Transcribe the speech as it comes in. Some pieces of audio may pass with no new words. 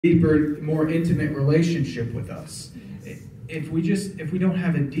deeper, more intimate relationship with us. If we don't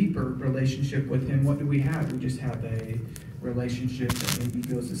have a deeper relationship with him, what do we have? We just have a relationship that maybe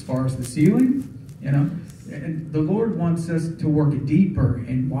goes as far as the ceiling, And the Lord wants us to work deeper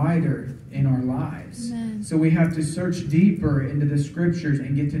and wider in our lives. Amen. So we have to search deeper into the scriptures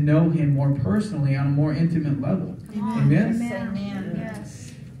and get to know him more personally on a more intimate level. Amen? Amen.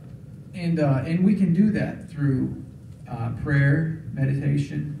 Yes. And we can do that through prayer,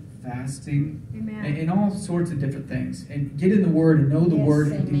 meditation, fasting, and all sorts of different things. And get in the Word and know the Word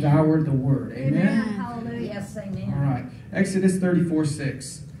and devour the Word. Amen? Hallelujah. Yes, amen. All right. Exodus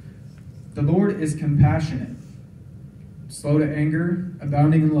 34:6. The Lord is compassionate, slow to anger,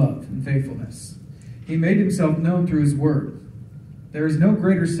 abounding in love and faithfulness. He made himself known through his word. There is no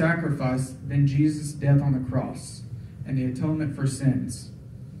greater sacrifice than Jesus' death on the cross and the atonement for sins.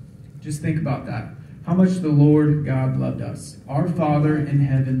 Just think about that. How much the Lord God loved us. Our Father in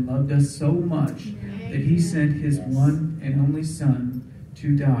heaven loved us so much that he sent his one and only Son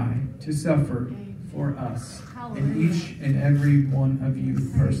to die, to suffer for us, and each and every one of you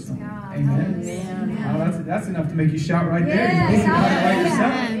personally. Amen. Amen. That's enough to make you shout right there. You think about it right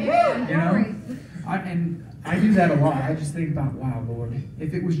yourself. I do that a lot. I just think about, wow, Lord,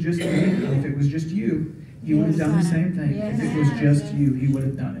 if it was just me, if it was just you, he would have done the same thing. If it was just you, he would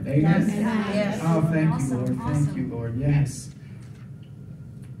have done it. Amen. Yes. Oh, thank you, Lord. Thank you, Lord. Yes.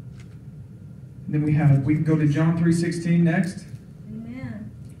 And then we can go to John 3:16 next.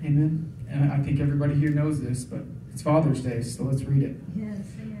 Amen. And I think everybody here knows this, but it's Father's Day, so let's read it. Yes,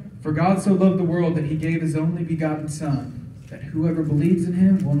 amen. For God so loved the world that he gave his only begotten Son, that whoever believes in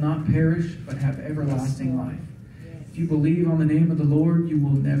him will not perish, but have everlasting life. If you believe on the name of the Lord, you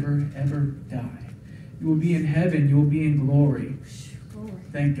will never, ever die. You will be in heaven. You will be in glory.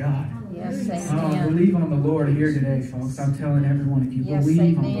 Thank God. Yes, Oh, amen. believe on the Lord here today, folks. I'm telling everyone, if you Yes,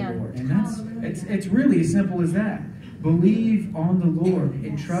 believe on amen. the Lord. And it's really as simple as that. Believe on the Lord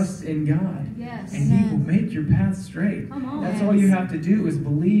and trust in God. Yes. And he will make your path straight. Come on. That's all you have to do is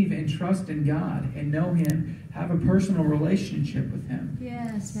believe and trust in God and know him. Have a personal relationship with him.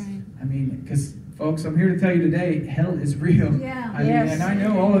 Yes. Right. I mean, because, folks, I'm here to tell you today, hell is real. Yeah. I mean, Yes. and I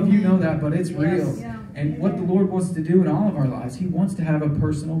know all of you know that, but it's Yes. real. Yeah. And what the Lord wants to do in all of our lives, he wants to have a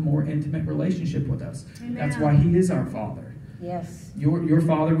personal, more intimate relationship with us. Amen. That's why he is our Father. Yes. Your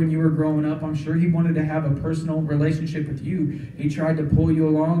father, when you were growing up, I'm sure he wanted to have a personal relationship with you. He tried to pull you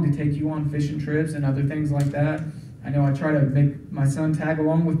along to take you on fishing trips and other things like that. I know I try to make my son tag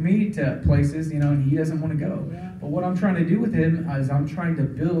along with me to places, and he doesn't want to go. Yeah. But what I'm trying to do with him is I'm trying to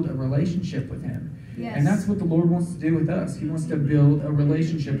build a relationship with him. Yes. And that's what the Lord wants to do with us. He wants to build a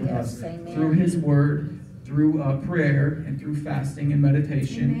relationship with Yes, us amen. through his word, through prayer, and through fasting and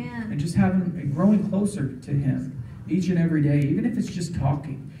meditation. Amen. And just growing closer to him each and every day, even if it's just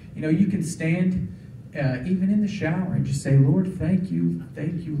talking. You can stand even in the shower and just say, Lord, thank you,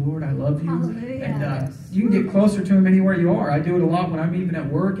 Lord, I love you. Hallelujah. And you can get closer to him anywhere you are. I do it a lot when I'm even at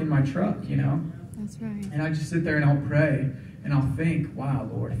work in my truck, That's right. And I just sit there and I'll pray and I'll think, wow,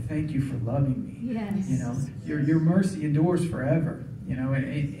 Lord, thank you for loving me. Yes. Your mercy endures forever.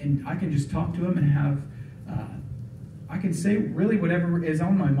 And I can just talk to him and have I can say really whatever is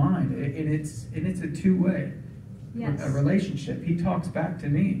on my mind, and it's a two-way. Yes. A relationship. He talks back to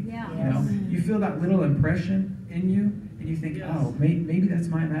me. Yeah. You feel that little impression in you, and you think, oh, maybe that's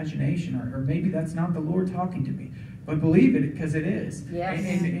my imagination, or maybe that's not the Lord talking to me. But believe it, because it is. Yes.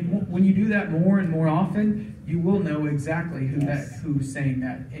 And when you do that more and more often, you will know exactly who's saying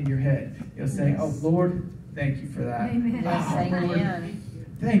that in your head. You'll say, oh, Lord, thank you for that. Amen. Oh, Yes, Lord, amen.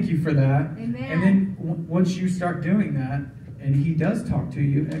 thank you for that. Amen. And then once you start doing that, and he does talk to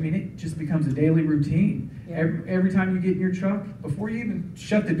you, it just becomes a daily routine. Yeah. Every time you get in your truck, before you even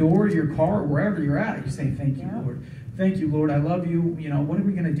shut the door of your car or wherever you're at, you say, thank you, Lord. Thank you, Lord. I love you. What are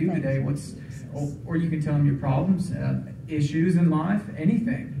we going to do today? Or you can tell him your problems, issues in life,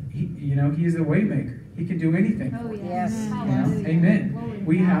 anything. He is a way maker. He can do anything. Oh, for you. yes. Amen. Amen. Glory to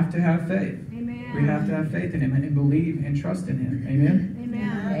We God. have to have faith. Amen. We have to have faith in him and believe and trust in him. Amen.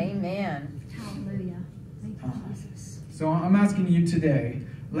 Amen. Amen. Hallelujah. Thank you, Jesus. So I'm asking you today,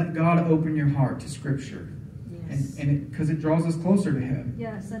 let God open your heart to Scripture. Yes. And because it draws us closer to him.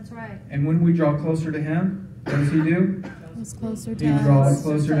 Yes, that's right. And when we draw closer to him, what does he do? It's closer to He us. draws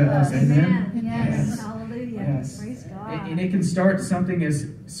closer to us. Amen? Yes. Yes. Hallelujah. Yes. Praise God. And it can start something as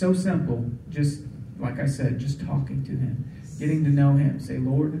so simple, just like I said, just talking to him, getting to know him. Say,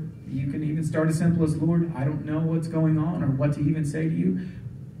 Lord, you can even start as simple as, Lord, I don't know what's going on or what to even say to you,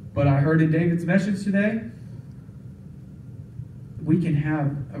 but I heard in David's message today, we can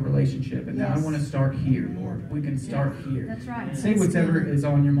have a relationship. And I Yes. want to start here, Lord. We can start here. That's right. Say whatever is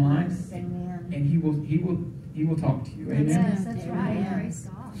on your mind, Amen. and He will talk to you. Amen. Yes, that's right. Amen. Praise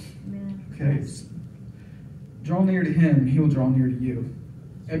God. Amen. Okay. Draw near to Him, He will draw near to you.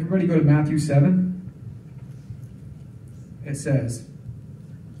 Everybody go to Matthew 7. It says,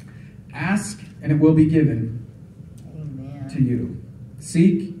 "Ask, and it will be given Amen. to you.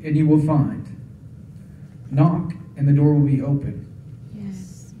 Seek, and you will find. Knock, and the door will be open."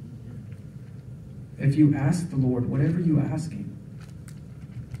 Yes. If you ask the Lord, whatever you ask Him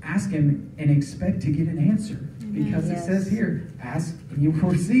and expect to get an answer. Because it Yes. says here, ask and you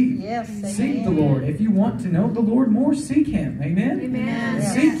will receive. Yes. Seek the amen. Lord. If you want to know the Lord more, seek Him. Amen? Amen.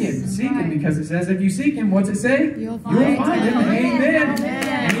 Yes. Seek Him. That's Seek Him, right. because it says if you seek Him, what's it say? You'll You find will find Him. Amen. Amen.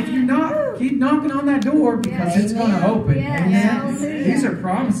 Amen. And if you knock, keep knocking on that door, because Yes. it's going to Amen. open. Yes. Amen. Hallelujah. These are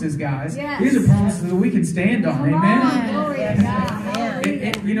promises, guys. Yes. These are promises that we can stand on. Come on. Amen. Glory to Yes. God.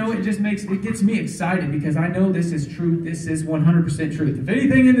 It gets me excited, because I know this is truth. This is 100% truth. If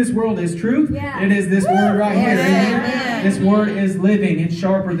anything in this world is truth, Yeah. it is this word right here. Yes. Amen. Amen. This word is living. It's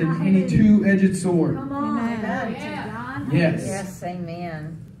sharper than any two-edged sword. Come on. Amen. Glory to God. Yes. Yes.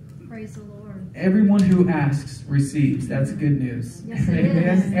 Amen. Praise the Lord. Everyone who asks receives. That's good news. Yes, it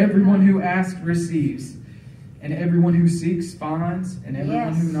Amen. is. Everyone who asks receives. And everyone who seeks finds. And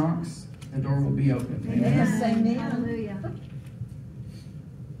everyone Yes. who knocks, the door will be open. Amen. Yes. Amen. Hallelujah.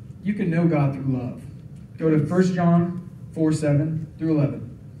 You can know God through love. Go to 1 John 4:7 through 11.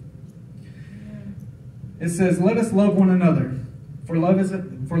 It says, "Let us love one another, for love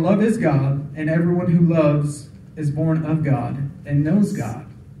is God, and everyone who loves is born of God and knows God."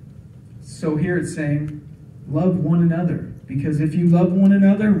 So here it's saying, love one another, because if you love one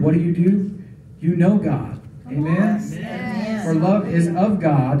another, what do? You know God. Amen. Yes. For love is of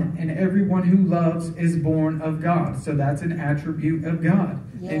God, and everyone who loves is born of God. So that's an attribute of God.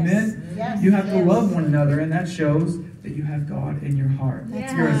 Yes. Amen. Yes. You have to Yes. love one another, and that shows that you have God in your heart.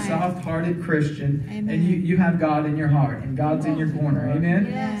 That's You're a right. soft-hearted Christian, Amen. and you have God in your heart, and God's in your corner. Amen.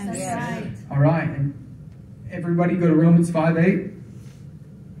 Yes. That's Yes. right. All right, and everybody go to Romans 5:8.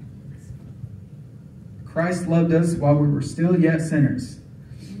 Christ loved us while we were still yet sinners.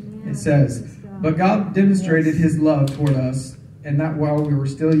 It says, "But God demonstrated His love toward us, and that while we were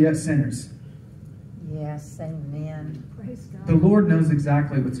still yet sinners." Yes. Amen. Praise God. The Lord knows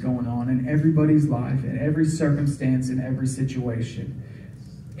exactly what's going on in everybody's life, in every circumstance, in every situation.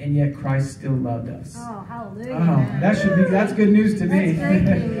 And yet Christ still loved us. Oh, hallelujah. Oh, that's good news to me. That's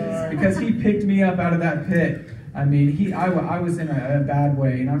great news. Because He picked me up out of that pit. I mean, I was in a bad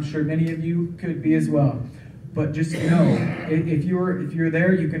way, and I'm sure many of you could be as well. But just know, if you're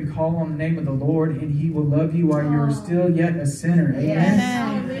there, you can call on the name of the Lord, and He will love you while you're still yet a sinner. Amen. Yes.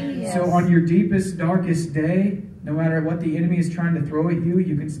 Hallelujah. So on your deepest, darkest day, no matter what the enemy is trying to throw at you,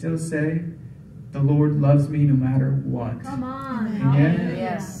 you can still say, "The Lord loves me no matter what." Come on. Amen. Hallelujah.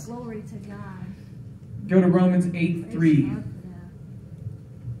 Yes. Glory to God. Go to Romans Praise 8:3. God for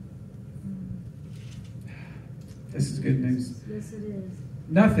This is good news. that. Yes, it is.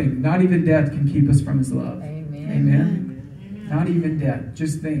 Nothing, not even death, can keep us from His love. Amen. Amen. Not even death.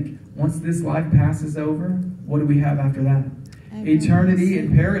 Just think, once this life passes over, what do we have after that? Eternity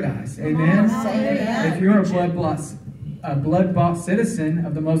in paradise. Amen. Amen. If you're a blood-bought citizen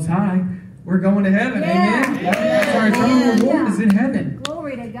of the Most High, we're going to heaven. Yeah. Amen. That's our eternal Yeah. reward is in heaven.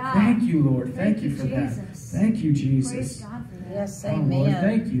 Glory to God. Thank you, Lord. Thank you for that. Jesus. Thank you, Praise Jesus. God for that. Yes, Oh, Lord, amen.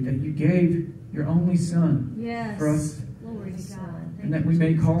 thank you that you gave your only Son Yes. for us, Glory to God. Thank and that you, we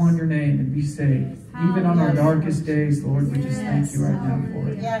may call Jesus. on your name and be saved. Even on our darkest days, Lord, we just thank you right now for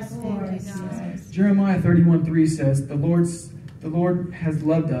it. Yes, Glory thank to you, God. Jesus. Jeremiah 31:3 says, the Lord has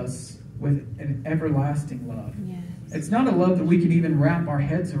loved us with an everlasting love. Yes. It's not a love that we can even wrap our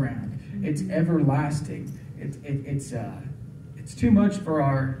heads around. It's everlasting. It's too much for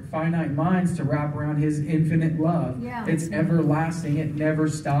our finite minds to wrap around His infinite love. Yeah. It's everlasting. It never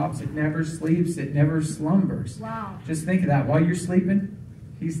stops. It never sleeps. It never slumbers. Wow. Just think of that. While you're sleeping,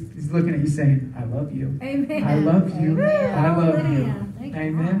 He's looking at you saying, "I love you. Amen. I love you. Amen. I love you." Hallelujah. Thank you,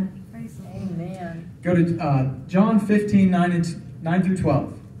 Amen. God. Praise the Lord. Amen. Go to John 15:9 through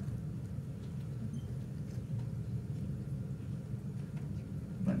 12.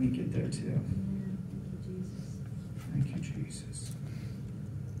 Let me get there too. Amen. Thank you, Jesus.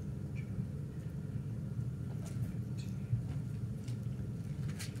 Thank you,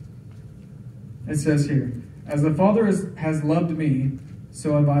 Jesus. It says here, "As the Father has loved me,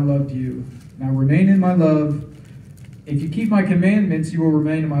 so have I loved you. Now remain in my love. If you keep my commandments, you will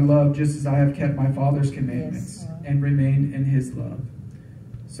remain in my love, just as I have kept my Father's commandments Yes, Lord. and remained in His love."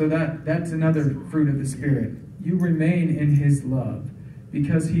 So that's another fruit of the Spirit. You remain in his love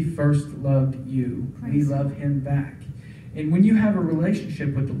because he first loved you. We Praise love God. him back. And when you have a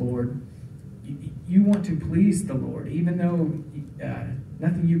relationship with the Lord, you want to please the Lord. Even though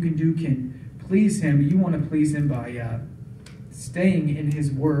nothing you can do can please him, you want to please him by staying in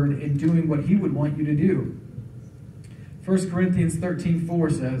his word and doing what he would want you to do. 1 Corinthians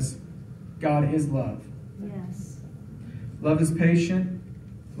 13:4 says, God is love. Yes. Love is patient.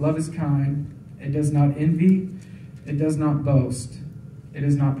 Love is kind. It does not envy. It does not boast. It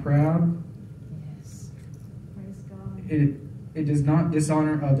is not proud. Yes. Praise God. It does not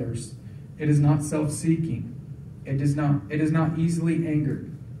dishonor others. It is not self-seeking. It is not easily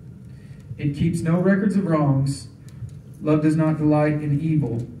angered. It keeps no records of wrongs. Love does not delight in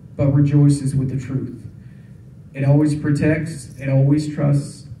evil, but rejoices with the truth. It always protects. It always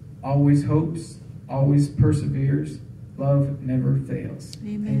trusts. Always hopes. Always perseveres. Love never fails.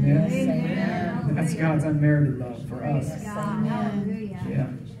 Amen. Amen. That's God's unmerited love for Praise us. God. Amen. Hallelujah. Yeah.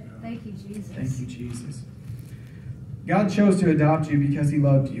 Thank you, Jesus. Thank you, Jesus. God chose to adopt you because he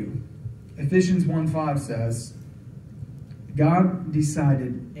loved you. Ephesians 1:5 says, God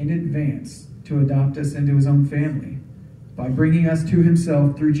decided in advance to adopt us into his own family by bringing us to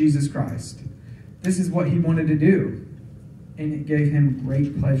himself through Jesus Christ. This is what he wanted to do, and it gave him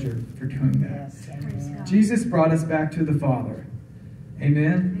great pleasure for doing that. Yes, Praise amen. God. Jesus brought us back to the Father.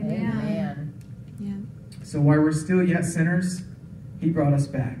 Amen? Amen. Yeah. So while we're still yet sinners, he brought us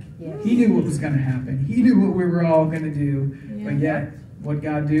back. Yes. He knew what was going to happen. He knew what we were all going to do. Yeah. But yet, what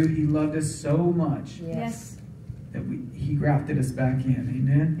God do, he loved us so much Yes. that he grafted us back in.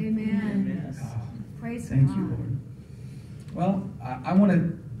 Amen? Amen. Yes. Oh, Praise thank God. you, Lord. Well, I want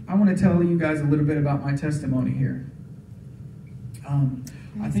to tell you guys a little bit about my testimony here.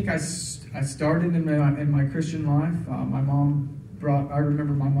 I think I started in my Christian life. I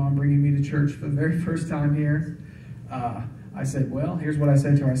remember my mom bringing me to church for the very first time here. I said, well, here's what I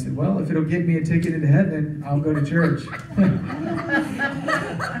said to her. I said, well, if it'll get me a ticket into heaven, I'll go to church.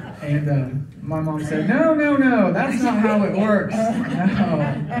 And my mom said, no, that's not how it works.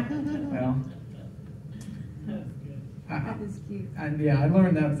 No. Well, That is cute. I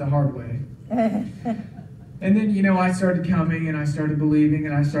learned that the hard way. And then, I started coming and I started believing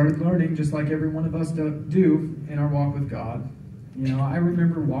and I started learning just like every one of us do in our walk with God. I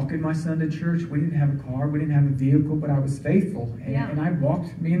remember walking my son to church. We didn't have a car. We didn't have a vehicle, but I was faithful.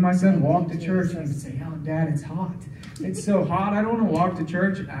 And me and my son walked to church and he would say, oh, Dad, it's hot. It's so hot. I don't want to walk to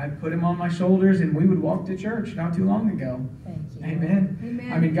church. I'd put him on my shoulders and we would walk to church not too long ago. Thank you. Amen.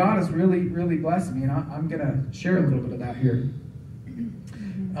 Amen. I mean, God has really, really blessed me, and I'm going to share a little bit of that here.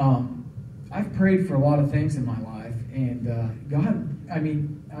 I've prayed for a lot of things in my life, and God,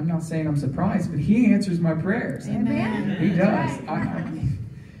 I'm not saying I'm surprised, but he answers my prayers. Amen. He does. Right.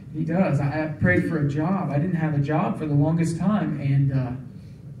 He does. I prayed for a job. I didn't have a job for the longest time, and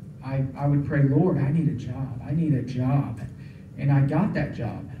I would pray, Lord, I need a job. I need a job. And I got that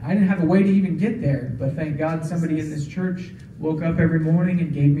job. I didn't have a way to even get there, but thank God somebody in this church woke up every morning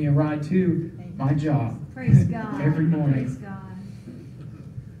and gave me a ride to my job. Praise God. Every morning. Praise God.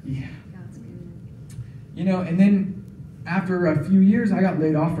 Yeah. God's good. And then after a few years, I got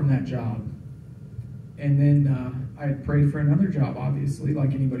laid off from that job. And then I prayed for another job, obviously,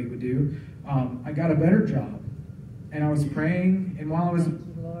 like anybody would do. I got a better job. And I was praying, and while I was Thank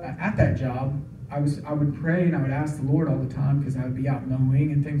you, Lord. at that job, I would pray and I would ask the Lord all the time because I would be out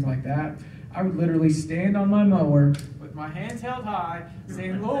mowing and things like that. I would literally stand on my mower with my hands held high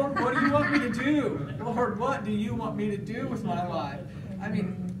saying, Lord, what do you want me to do? Lord, what do you want me to do with my life? I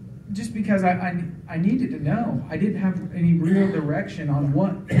mean, just because I needed to know. I didn't have any real direction on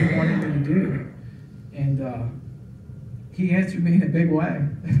what he wanted me to do. And he answered me in a big way.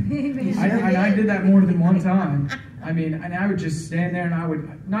 Amen. I did that more than one time. And I would just stand there and I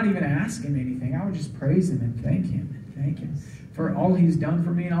would not even ask him anything. I would just praise him and thank him for all he's done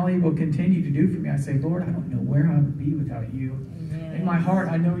for me and all he will continue to do for me. I say, Lord, I don't know where I would be without you. Amen. In my heart,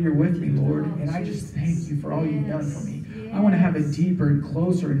 I know you're with me, Lord, and I just thank you for all you've done for me. I want to have a deeper and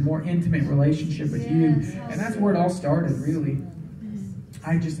closer and more intimate relationship with you. And that's where it all started, really.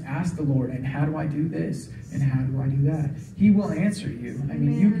 I just asked the Lord, and how do I do this? And how do I do that? He will answer you.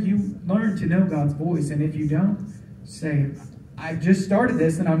 You learn to know God's voice, and if you don't, say, I've just started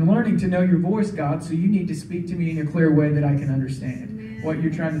this, and I'm learning to know your voice, God, so you need to speak to me in a clear way that I can understand what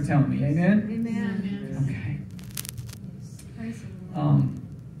you're trying to tell me. Amen? Amen. Okay. Praise the Lord.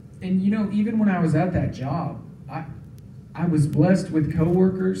 And even when I was at that job, I was blessed with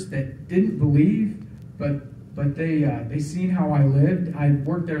coworkers that didn't believe, but they seen how I lived. I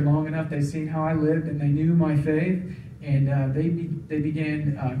worked there long enough. They seen how I lived, and they knew my faith, And they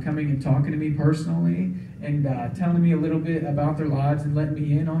began coming and talking to me personally and telling me a little bit about their lives and letting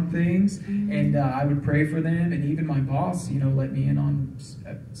me in on things. And I would pray for them. And even my boss, let me in on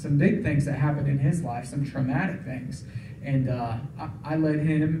some big things that happened in his life, some traumatic things. And I led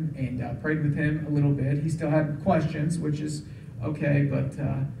him and prayed with him a little bit. He still had questions, which is okay, but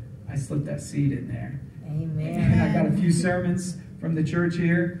I slipped that seed in there. Amen. And I got a few sermons from the church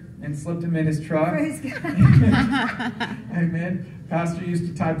here and slipped them in his truck. Praise God. Amen. Pastor used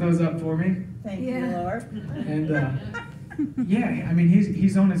to type those up for me. Thank you, Yeah. Lord. And yeah, I mean,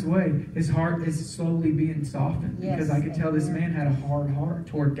 he's on his way. His heart is slowly being softened because Yes, I could tell this amen. man had a hard heart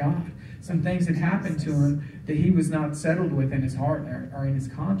toward God. Some things had happened to him that he was not settled with in his heart or in his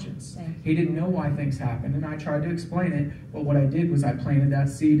conscience. Thank you. He didn't know why things happened, and I tried to explain it, but what I did was I planted that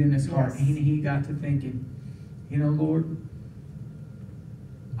seed in his heart, Yes. and he got to thinking, Lord,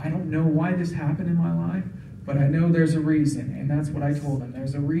 I don't know why this happened in my life, but I know there's a reason, and that's what I told him.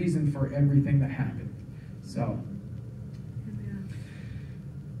 There's a reason for everything that happened. So,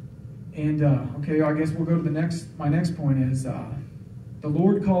 and okay, I guess we'll go to my next point is, the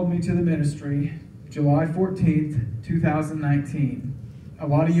Lord called me to the ministry July 14th, 2019. A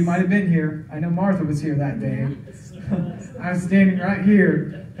lot of you might have been here. I know Martha was here that day. I was standing right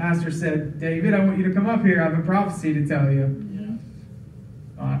here. Pastor said, David, I want you to come up here. I have a prophecy to tell you.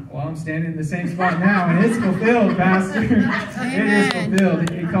 Well, I'm standing in the same spot now, and it's fulfilled, Pastor. It is fulfilled.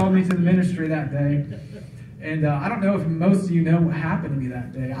 He called me to the ministry that day. And I don't know if most of you know what happened to me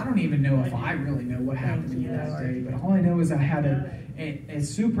that day. I don't even know if I really know what happened to me that day. But all I know is I had a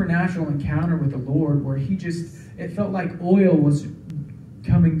supernatural encounter with the Lord where it felt like oil was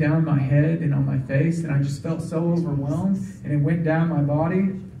coming down my head and on my face. And I just felt so overwhelmed. And it went down my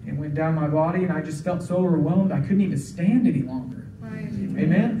body. It went down my body. And I just felt so overwhelmed I couldn't even stand any longer. Right.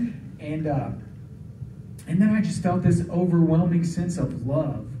 Amen? And then I just felt this overwhelming sense of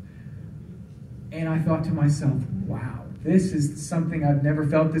love. And I thought to myself, wow, this is something I've never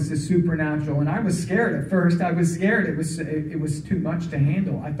felt. This is supernatural. And I was scared at first. I was scared. It was too much to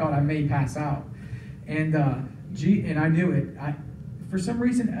handle. I thought I may pass out. And I knew it. For some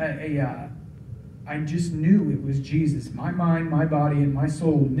reason, I just knew it was Jesus. My mind, my body, and my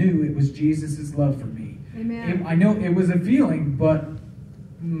soul knew it was Jesus' love for me. Amen. I know it was a feeling, but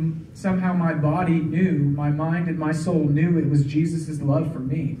somehow my body knew, my mind and my soul knew it was Jesus' love for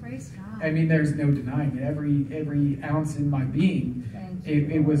me. Praise God. I mean, there's no denying it. Every ounce in my being, Thank you.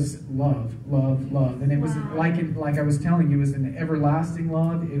 it was love, love, love. And it was Wow. like I was telling you, it was an everlasting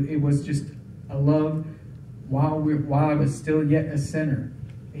love. It was just a love while I was still yet a sinner.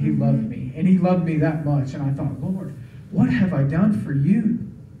 He loved me. And he loved me that much. And I thought, Lord, what have I done for you?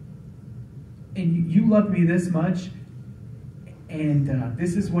 And you love me this much. And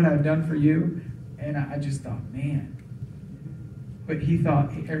this is what I've done for you. And I just thought, man. But he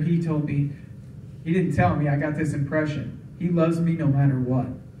told me, he didn't tell me, I got this impression. He loves me no matter what.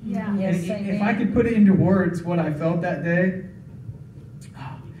 Yeah. Yes, And if amen. I could put it into words what I felt that day,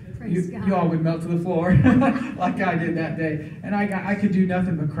 Praise God. you all would melt to the floor like I did that day. And I could do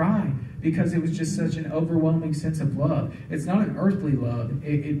nothing but cry because it was just such an overwhelming sense of love. It's not an earthly love.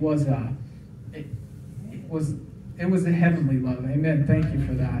 It was a heavenly love. Amen. Thank you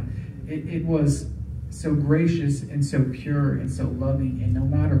for that. It was so gracious and so pure and so loving, and no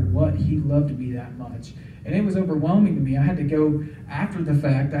matter what, he loved me that much. And it was overwhelming to me. I had to go after the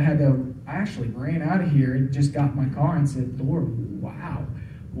fact. I actually ran out of here and just got in my car and said, Lord, wow,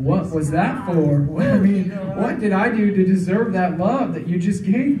 what was that for? I mean, what did I do to deserve that love that you just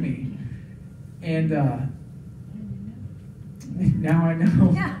gave me? And now I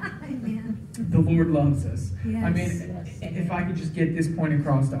know. Yeah. Amen. The Lord loves us. Yes. I mean, if I could just get this point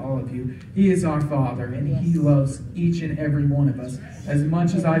across to all of you, He is our Father, and He loves each and every one of us as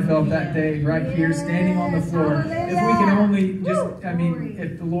much as I felt that day right here standing on the floor. If we can only just, I mean,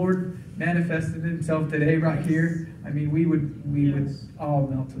 if the Lord manifested Himself today right here, I mean, we would all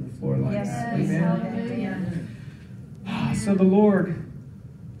melt to the floor like Yes, that. yes, Amen. hallelujah. So the Lord,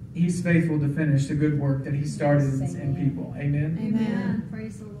 He's faithful to finish the good work that He started in people. Amen? Amen.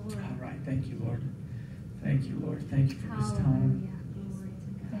 Praise the Lord. All right. Thank you, Lord. Thank you, Lord. Thank you for this Hallelujah. time. Glory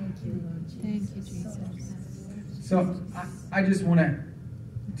to God. Thank you, Lord Jesus. Thank you, Jesus. So I just want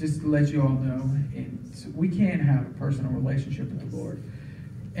to let you all know, we can have a personal relationship with the Lord.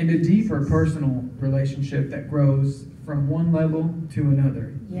 And a deeper personal relationship that grows from one level to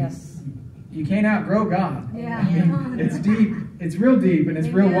another. Yes. You can't outgrow God. Yeah, I mean, come on. it's deep. It's real deep and it's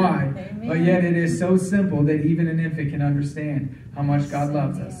real Amen. wide. Amen. But yet it is so simple that even an infant can understand how much God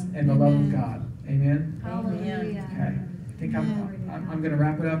loves us and the love of Amen. God. Amen? Hallelujah. Okay. I think I'm going to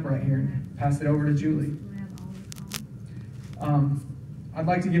wrap it up right here and pass it over to Julie. We have all the I'd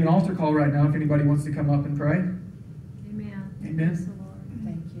like to give an altar call right now if anybody wants to come up and pray. Amen. Amen. Praise the Lord.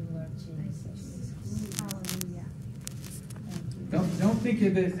 Thank you, Lord Thank you, Jesus. Jesus. Hallelujah. Thank you. Don't think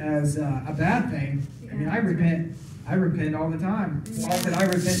of it as a bad thing. I mean, I repent all the time. Paul said, I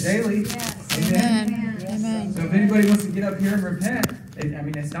repent daily. Yes. Amen. Amen. Yes. Amen. So if anybody wants to get up here and repent, I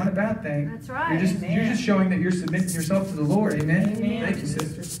mean, it's not a bad thing. That's right. You're just showing that you're submitting yourself to the Lord. Amen. Amen. Thank you,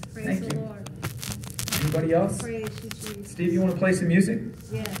 sister. Praise Thank the you. Lord. Anybody else? Praise you, Jesus. Steve, you want to play some music?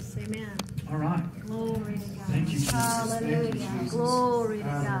 Yes. Amen. All right. Glory to God. Thank you, Jesus. Hallelujah. Thank you, Jesus. Glory to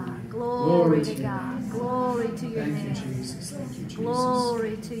Hallelujah. God. Glory Glory to to you. God. Glory to your Thank you, name. Jesus. Thank you, Jesus.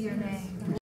 Glory to your name.